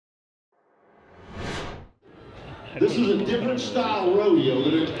This is a different style rodeo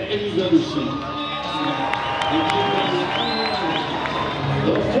than any you've ever seen.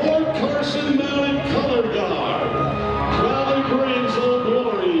 The Fort Carson Mounted Color Guard proudly brings Old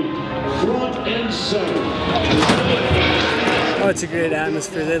Glory front and center. Oh, it's a great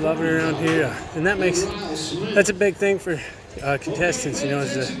atmosphere. They love it around here, and that's a big thing for contestants. You know,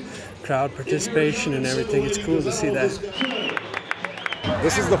 is the crowd participation and everything. It's cool to see that.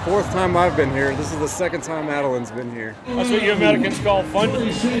 This is the 4th time I've been here. This is the 2nd time Adeline's been here. That's what you Americans call fun.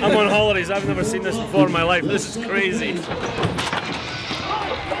 I'm on holidays. I've never seen this before in my life. This is crazy.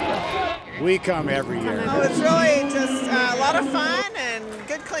 We come every year. Oh, it's really just a lot of fun and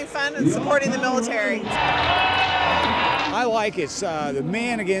good, clean fun and supporting the military. I like it's the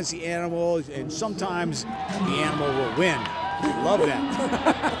man against the animal, and sometimes the animal will win. Love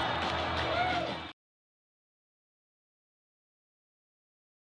that.